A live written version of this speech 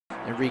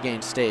and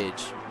regain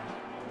stage.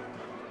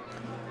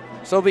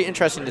 So it'll be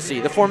interesting to see.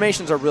 The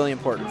formations are really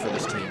important for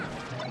this team.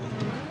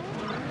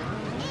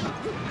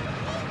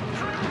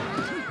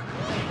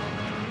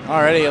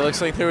 Alrighty, it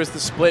looks like there was the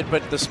split,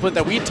 but the split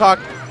that we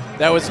talked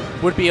that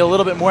would be a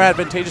little bit more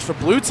advantageous for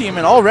blue team,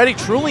 and already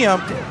Trulliam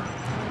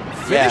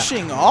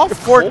finishing off. The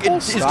fork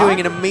is doing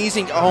an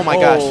amazing. Oh my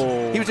gosh,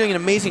 he was doing an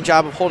amazing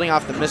job of holding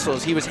off the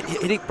missiles. He was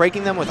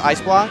breaking them with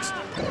ice blocks,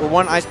 where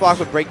one ice block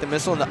would break the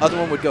missile and the other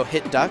one would go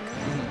hit duck,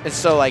 and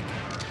so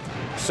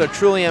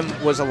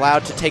Trulliam was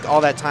allowed to take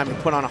all that time and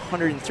put on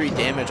 103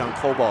 damage on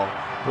Colbol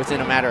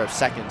within a matter of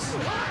seconds.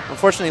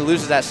 Unfortunately,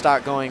 loses that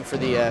stock going for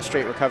the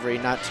straight recovery.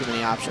 Not too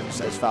many options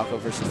as Falco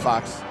versus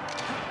Fox.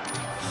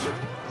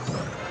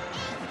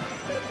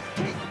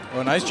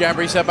 Well, nice jab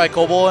reset by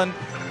Colbol, and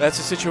that's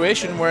a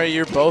situation where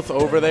you're both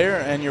over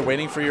there and you're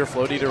waiting for your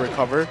floaty to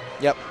recover.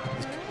 Yep.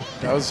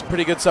 That was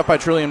pretty good stuff by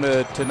Trulliam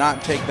to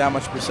not take that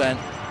much percent.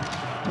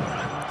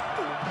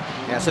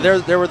 Yeah, so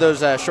there were those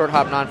short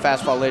hop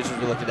non-fast fall lasers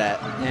we looked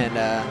at, and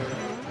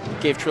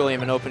gave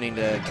Trulliam an opening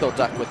to kill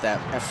Duck with that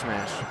F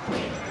smash.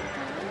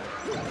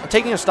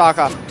 Taking a stock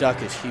off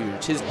Duck is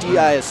huge. His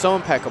DI is so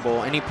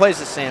impeccable, and he plays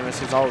the Samus,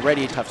 who's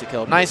already tough to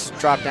kill. Nice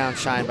drop down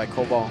shine by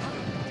Colbol.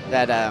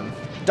 That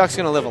Duck's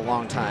gonna live a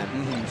long time.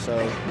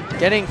 So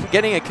getting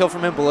a kill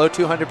from him below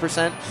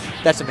 200%,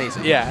 that's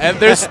amazing. Yeah, and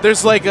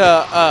there's like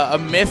a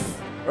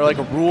myth or like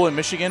a rule in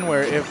Michigan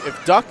where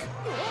if Duck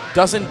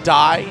doesn't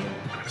die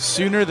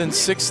sooner than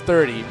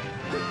 6:30,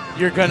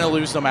 you're gonna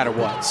lose no matter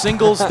what.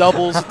 Singles,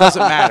 doubles, it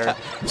doesn't matter.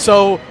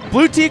 So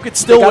blue team could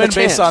still win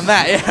based on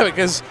that. Yeah,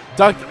 because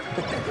Duck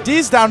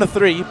D's down to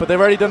 3, but they've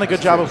already done a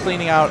good job of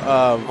cleaning out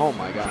oh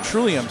my god,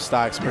 Trulliam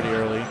stocks pretty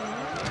early.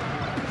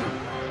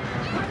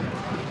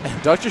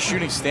 And Duck just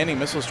shooting standing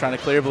missiles, trying to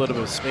clear up a little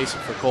bit of space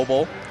for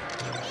Colbol.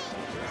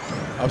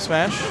 Up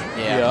smash.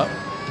 Yeah.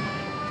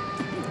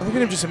 Look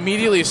at him just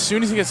immediately, as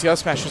soon as he gets the up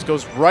smash, just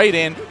goes right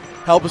in,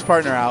 help his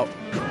partner out.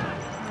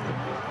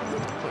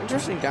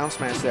 Interesting down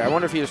smash there. I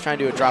wonder if he was trying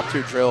to do a drop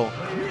through drill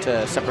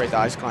to separate the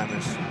ice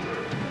climbers.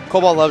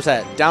 Colbol loves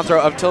that. Down throw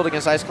up tilt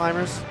against ice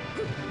climbers.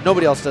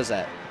 Nobody else does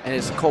that. And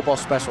it's Colbol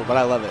special, but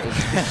I love it.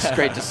 It's just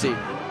great to see.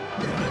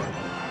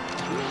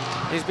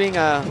 He's being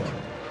a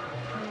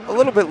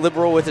little bit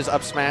liberal with his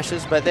up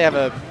smashes, but they have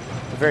a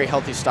very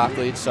healthy stock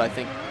lead, so I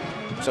think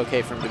it's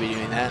okay for him to be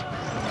doing that.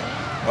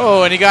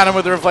 Oh, and he got him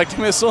with the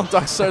reflecting missile, and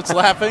Duck starts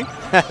laughing.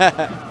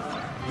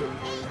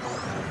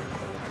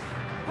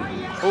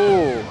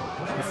 Oh.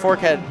 The fork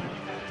had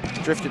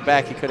drifted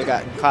back. He could have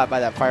gotten caught by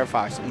that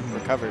Firefox and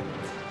recovered.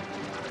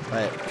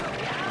 But,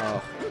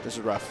 oh, this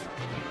is rough.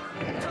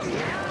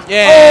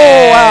 Yeah.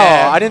 Oh,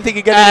 wow. I didn't think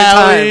he'd get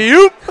it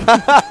in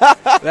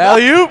time.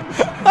 Alley-oop.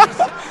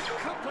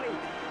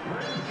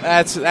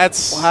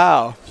 That's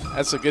wow.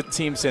 That's a good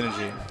team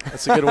synergy.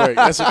 That's a good work.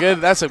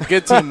 That's a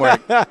good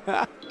teamwork.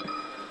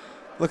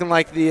 Looking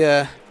like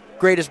the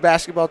greatest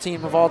basketball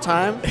team of all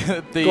time.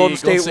 The Golden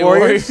State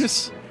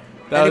Warriors.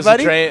 That was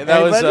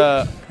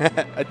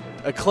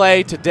a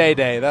Clay to Day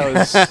Day. That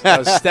was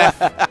Steph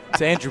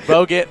to Andrew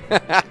Bogut.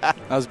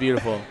 That was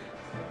beautiful.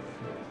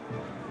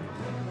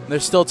 They're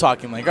still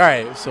talking like, all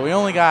right, so we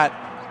only got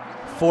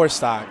 4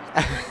 stock.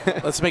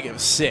 Let's make it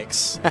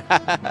 6.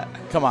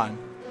 Come on.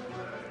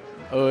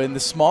 Oh, in the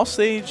small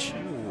stage.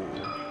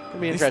 It'll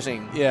be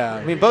interesting. Yeah.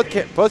 I mean,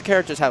 both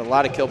characters have a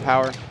lot of kill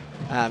power,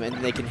 and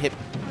they can hit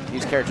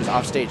these characters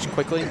off stage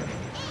quickly.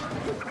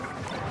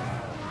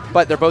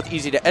 But they're both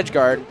easy to edge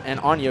guard, and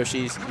on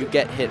Yoshi's, you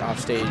get hit off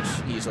stage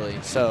easily.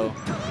 So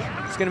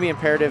it's going to be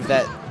imperative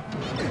that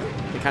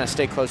they kind of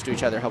stay close to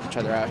each other, help each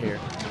other out here.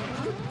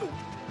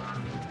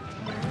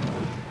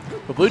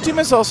 But blue team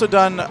has also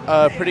done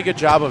a pretty good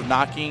job of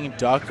knocking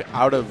Duck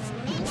out of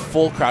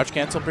full crouch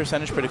cancel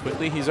percentage pretty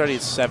quickly. He's already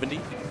at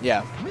 70.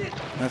 Yeah.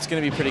 And that's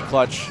going to be pretty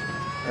clutch,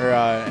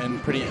 and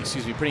pretty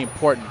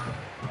important.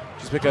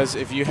 Just because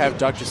if you have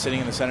Duck just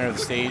sitting in the center of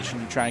the stage and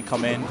you try and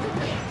come in,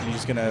 and he's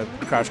just going to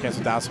crouch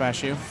cancel down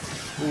smash you.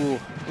 Ooh,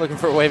 looking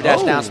for a wave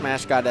dash down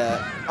smash. Got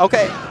a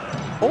okay.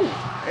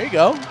 Oh, there you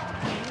go.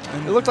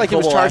 And it looked like he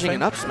was charging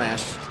an up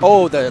smash.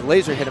 Oh, the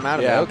laser hit him out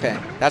of it. Okay,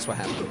 that's what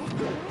happened.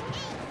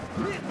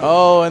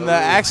 Oh, and the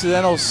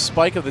accidental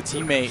spike of the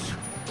teammate.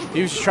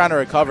 He was just trying to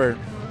recover.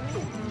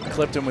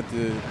 Clipped him with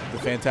the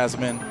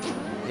Phantasmin.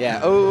 Yeah.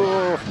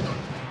 Oh.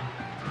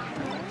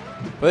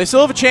 But they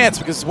still have a chance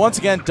because, once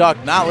again, Duck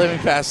not living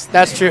past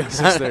That's true.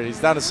 630. He's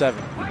down to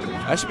 7.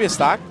 That should be a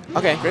stock.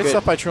 Okay, Great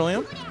stuff by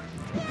Trulliam.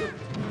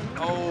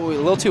 Oh, a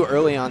little too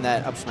early on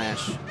that up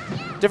smash.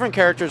 Different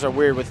characters are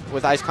weird.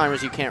 With Ice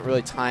Climbers, you can't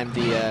really time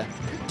the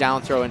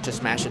down throw into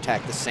smash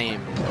attack the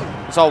same.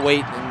 It's all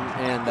weight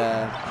and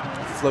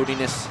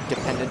floatiness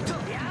dependent.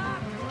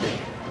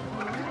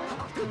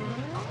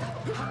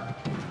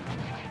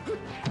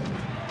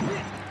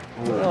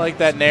 I like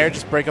that Nair,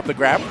 just break up the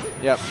grab.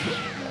 Yep.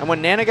 And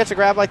when Nana gets a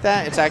grab like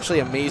that, it's actually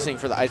amazing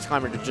for the Ice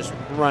Climber to just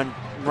run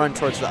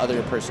towards the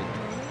other person.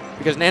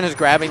 Because Nana's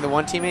grabbing the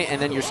one teammate,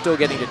 and then you're still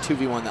getting to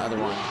 2v1 the other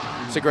one.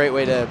 It's a great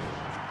way to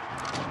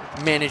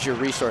manage your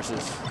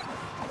resources.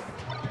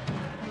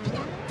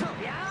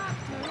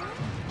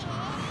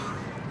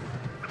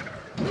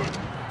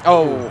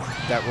 Oh,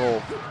 that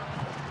roll.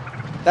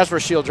 That's where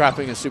shield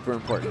dropping is super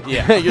important.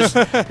 Yeah.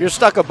 you're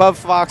stuck above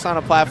Fox on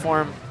a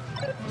platform.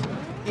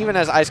 Even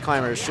as ice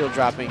climbers, shield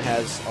dropping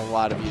has a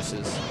lot of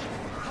uses.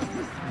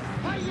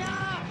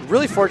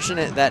 Really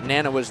fortunate that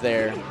Nana was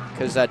there,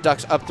 because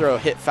Duck's up throw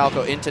hit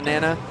Falco into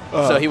Nana,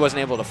 so he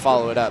wasn't able to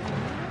follow it up.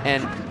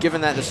 And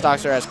given that the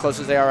stocks are as close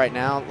as they are right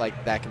now,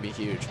 like, that can be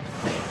huge.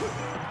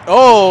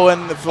 Oh,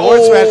 and the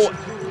forward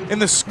smash in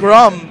the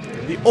scrum,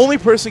 the only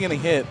person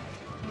getting hit,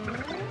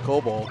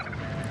 Colbol.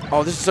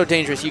 Oh, this is so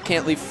dangerous. You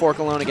can't leave Fork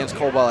alone against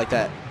Colbol like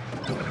that.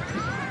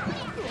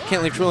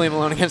 Can't leave Trulliam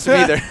alone against him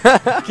either.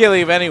 Can't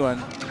leave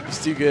anyone.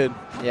 He's too good.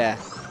 Yeah.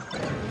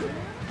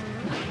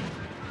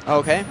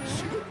 Okay.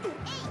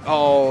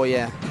 Oh,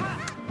 yeah.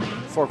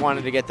 Fork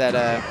wanted to get that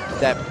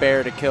that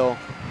bear to kill.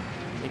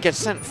 It gets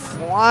sent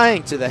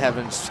flying to the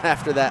heavens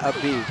after that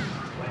up B.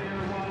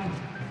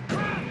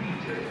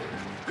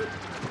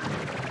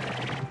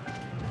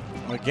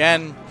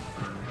 Again.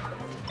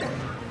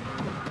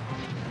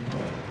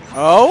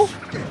 Oh?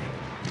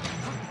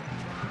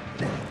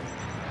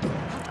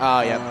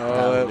 Oh, yeah.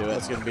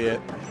 That's going to be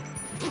it.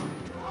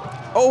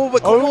 Oh,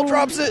 but Colbol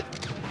drops it.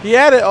 He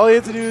had it. All he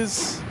had to do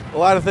is a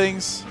lot of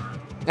things.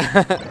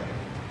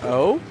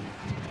 Oh?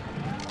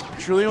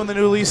 Truly on the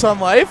new lease on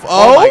life.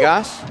 Oh my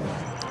gosh.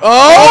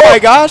 Oh my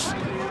gosh.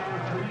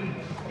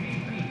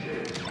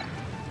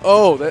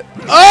 Oh, that.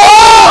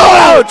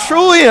 Oh!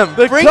 Trulliam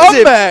The brings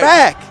comeback. it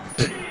back.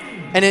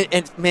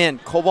 And man,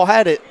 Colbol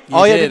had it.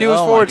 All he had to do was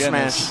forward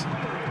smash.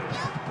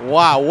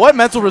 Wow, what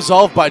mental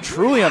resolve by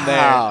Trulliam there.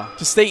 Wow.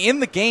 To stay in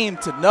the game,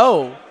 to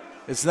know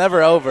it's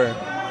never over.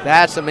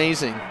 That's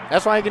amazing.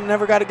 That's why you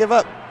never got to give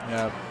up.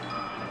 Yeah.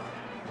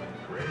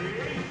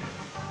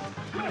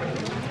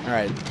 All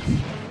right.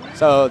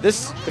 So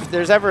this, if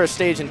there's ever a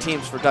stage in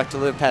teams for Duck to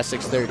live past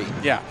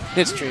 630, Yeah.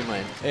 it's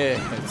Dreamland.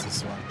 It's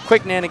this one.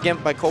 Quick Nana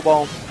Gimp by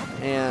Colbol,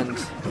 and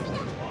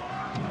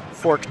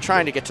Fork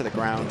trying to get to the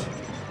ground.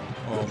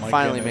 Oh my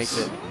Finally goodness.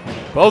 makes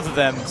it. Both of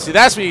them. See,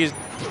 that's what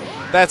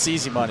that's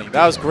easy money.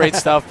 That was great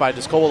stuff by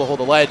just Colbol to hold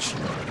the ledge,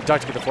 Duck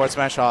to get the forward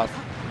smash off.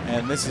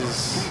 And this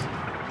is,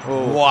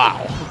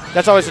 wow.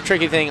 That's always a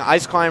tricky thing.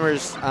 Ice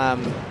climbers,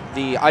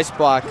 the ice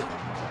block,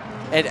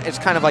 it's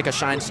kind of like a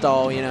shine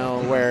stall, you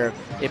know, where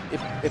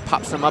it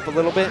pops them up a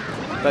little bit.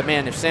 But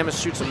man, if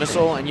Samus shoots a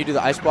missile and you do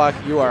the ice block,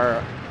 you are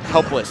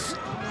helpless.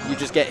 You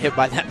just get hit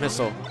by that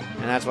missile,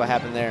 and that's what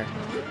happened there.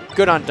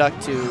 Good on Duck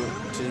to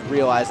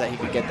realize that he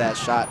could get that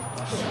shot.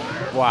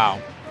 Wow.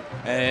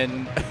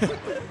 And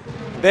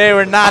they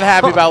were not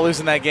happy about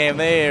losing that game.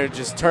 They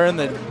just turned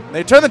the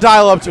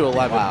dial up to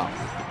 11. Wow.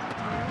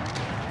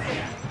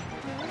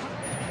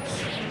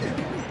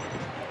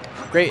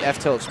 Great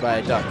F-tilts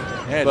by Duck.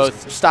 Yeah,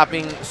 both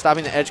stopping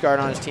the edge guard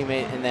on his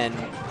teammate and then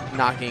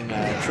knocking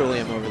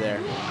Trulliam over there.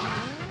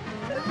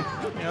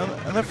 You know,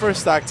 and the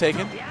first stock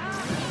taken.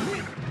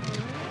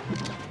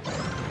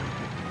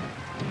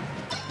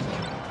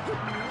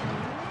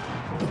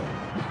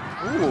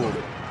 Ooh.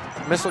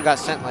 Missile got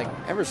sent like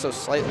ever so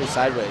slightly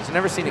sideways. I've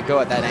never seen it go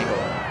at that angle.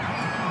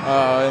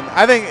 And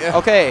I think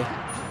okay,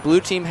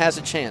 blue team has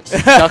a chance.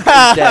 Duck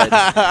is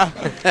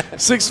dead.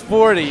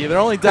 640. They're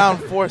only down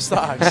 4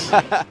 stocks.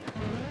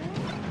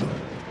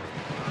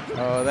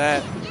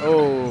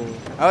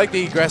 I like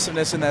the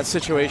aggressiveness in that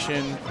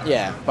situation.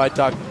 Yeah. By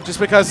Duck. Just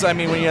because, I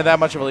mean, when you're that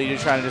much of a lead, you're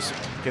trying to just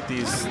get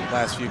these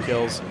last few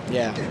kills.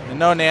 Yeah. And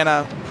no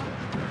Nana.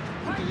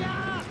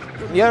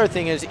 The other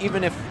thing is,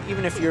 even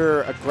if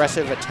your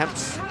aggressive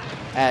attempts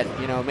at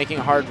making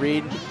a hard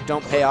read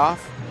don't pay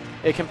off,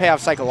 it can pay off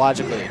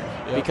psychologically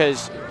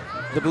because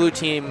the blue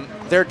team,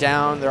 they're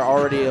down, they're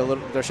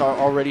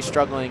already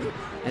struggling,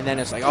 and then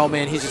it's like, oh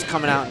man, he's just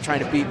coming out and trying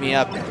to beat me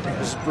up.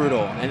 This is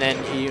brutal, and then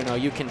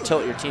you can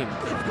tilt your team,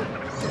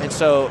 and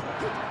so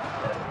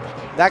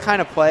that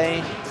kind of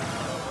play.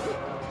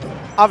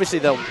 Obviously,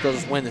 they'll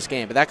just win this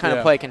game, but that kind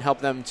of play can help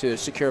them to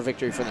secure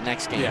victory for the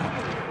next game.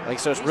 Yeah. Like,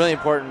 so it's really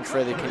important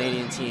for the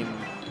Canadian team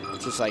to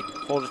just like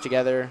hold it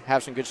together,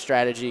 have some good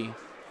strategy,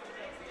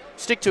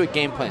 stick to a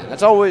game plan.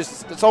 That's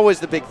always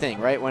the big thing,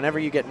 right? Whenever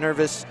you get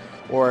nervous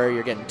or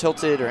you're getting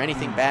tilted or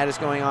anything bad is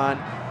going on,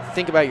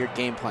 think about your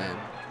game plan.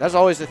 That's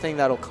always the thing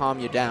that'll calm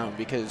you down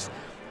because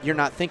you're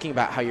not thinking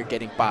about how you're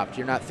getting bopped.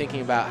 You're not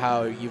thinking about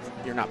how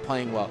you're not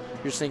playing well.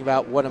 You're just thinking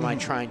about what am I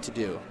trying to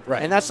do.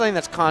 Right. And that's something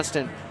that's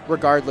constant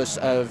regardless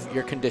of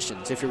your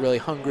conditions. If you're really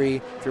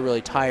hungry, if you're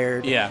really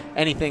tired,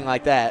 anything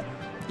like that,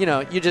 you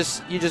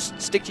just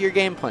stick to your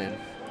game plan.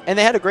 And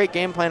they had a great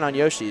game plan on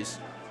Yoshi's.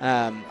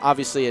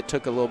 Obviously, it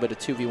took a little bit of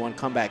 2v1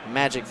 comeback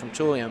magic from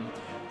Trulliam,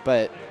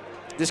 but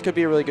this could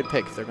be a really good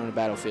pick if they're going to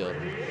Battlefield.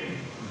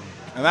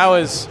 And that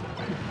was,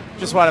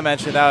 just want to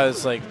mention, that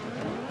was like,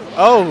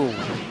 oh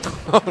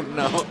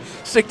no,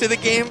 stick to the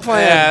game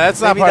plan. Yeah,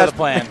 that's not part of the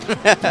plan.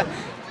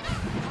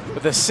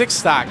 But the 6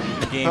 stock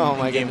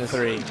game, game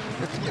 3.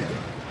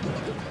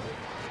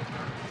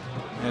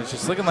 And it's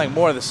just looking like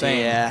more of the same.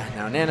 Yeah,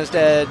 now Nana's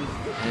dead,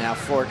 and now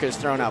Fork is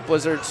throwing out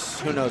blizzards.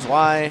 Who knows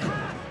why?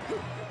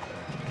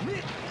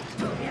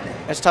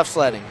 It's tough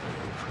sledding.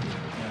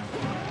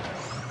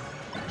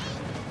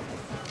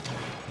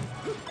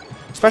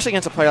 especially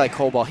against a player like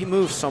Colbol. He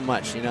moves so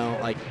much, you know.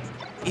 Like,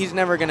 he's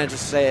never going to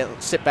just say,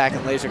 sit back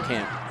and laser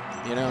camp.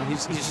 You know,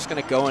 he's just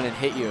going to go in and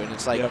hit you. And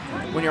it's like,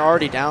 when you're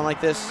already down like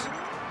this,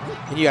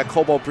 and you got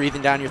Colbol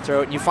breathing down your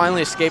throat, and you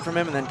finally escape from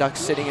him, and then Duck's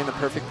sitting in the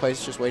perfect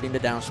place just waiting to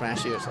down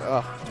smash you. It's like,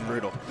 oh, it's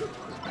brutal.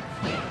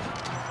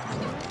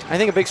 I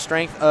think a big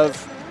strength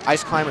of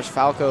Ice Climber's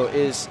Falco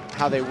is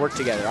how they work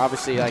together.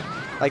 Obviously,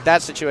 like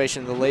that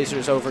situation, the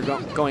laser's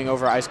going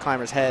over Ice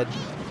Climber's head.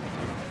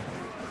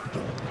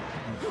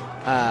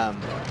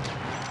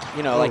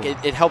 You know, like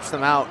it helps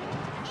them out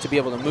to be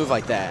able to move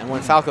like that. And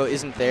when Falco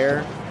isn't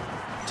there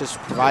to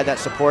provide that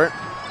support,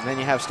 and then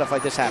you have stuff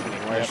like this happening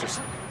where it's just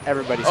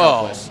everybody's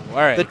helpless. All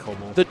right,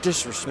 the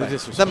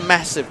disrespect. The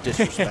massive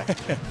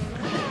disrespect.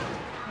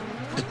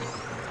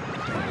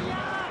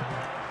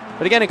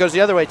 But again, it goes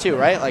the other way too,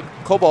 right? Like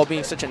Colbol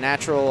being such a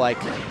natural, like,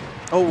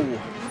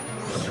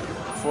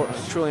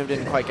 Trulliam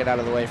didn't quite get out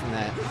of the way from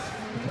that.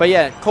 But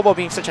yeah, Colbol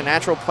being such a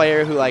natural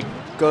player who like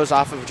goes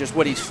off of just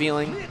what he's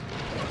feeling.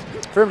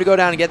 For him to go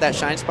down and get that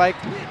shine spike,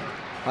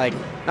 like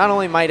not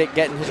only might it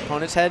get in his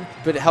opponent's head,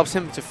 but it helps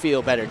him to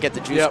feel better, get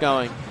the juice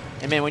going.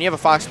 And man, when you have a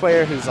Fox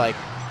player who's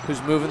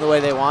moving the way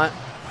they want,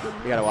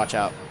 you gotta watch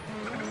out.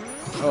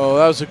 Oh,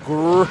 that was a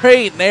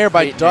great nair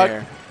by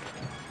Duck.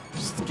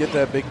 Just to get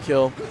that big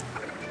kill.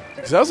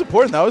 Because that was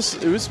important.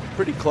 It was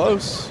pretty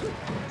close.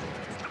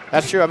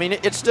 That's true. I mean,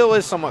 it still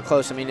is somewhat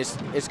close. I mean, it's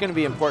going to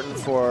be important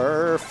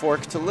for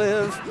Fork to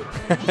live.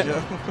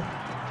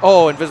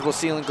 Oh, invisible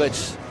ceiling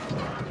glitch.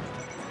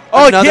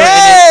 Oh,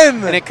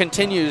 again! And it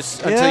continues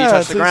until you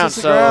touch the ground.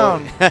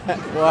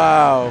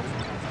 Wow.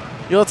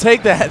 You'll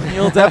take that.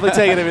 You'll definitely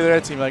take it if you're the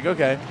red team. Like,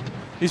 okay.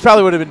 He's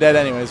probably would have been dead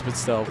anyways, but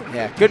still.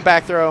 Yeah, good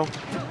back throw.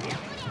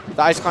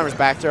 The Ice Climber's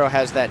back throw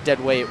has that dead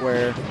weight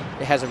where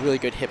it has a really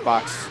good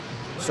hitbox.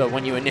 So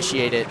when you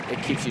initiate it,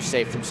 it keeps you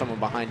safe from someone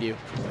behind you.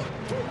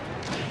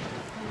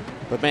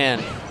 But man,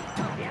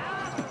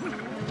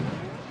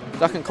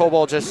 Duck and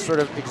Colbol just sort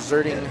of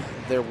exerting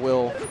their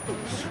will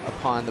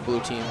upon the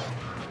blue team.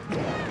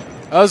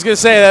 I was going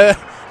to say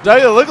that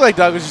Doug, it looked like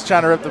Doug was just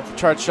trying to rip the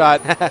charge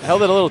shot.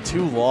 Held it a little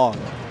too long.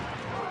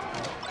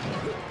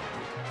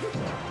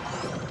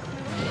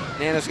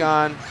 Nana's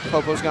gone.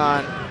 Popo's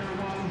gone.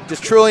 Does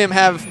Trulliam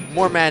have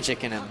more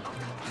magic in him?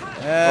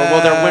 Or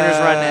will their winners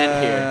run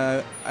end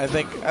here? I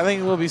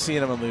think we'll be seeing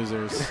them in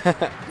losers.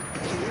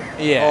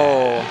 Yeah.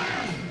 Oh.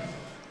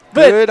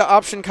 Good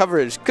option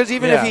coverage. Because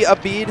even if he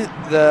up-beat,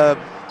 the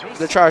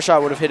charge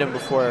shot would have hit him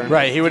before.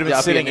 Right, he would have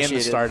been sitting in the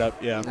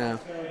startup. Yeah.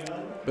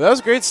 But that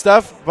was great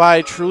stuff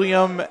by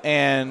Trulliam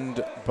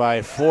and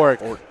by Fork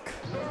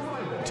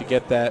to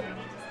get that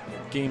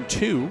game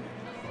 2.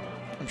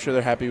 I'm sure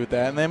they're happy with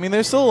that. And I mean,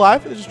 they're still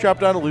alive. They just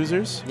dropped down to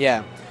losers.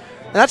 Yeah.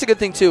 And that's a good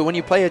thing, too. When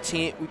you play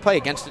we play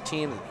against a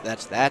team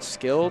that's that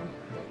skilled,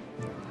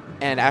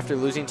 and after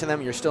losing to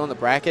them, you're still in the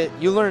bracket,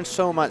 you learn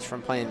so much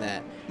from playing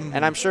that.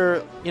 And I'm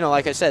sure, you know,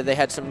 like I said, they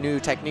had some new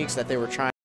techniques that they were trying.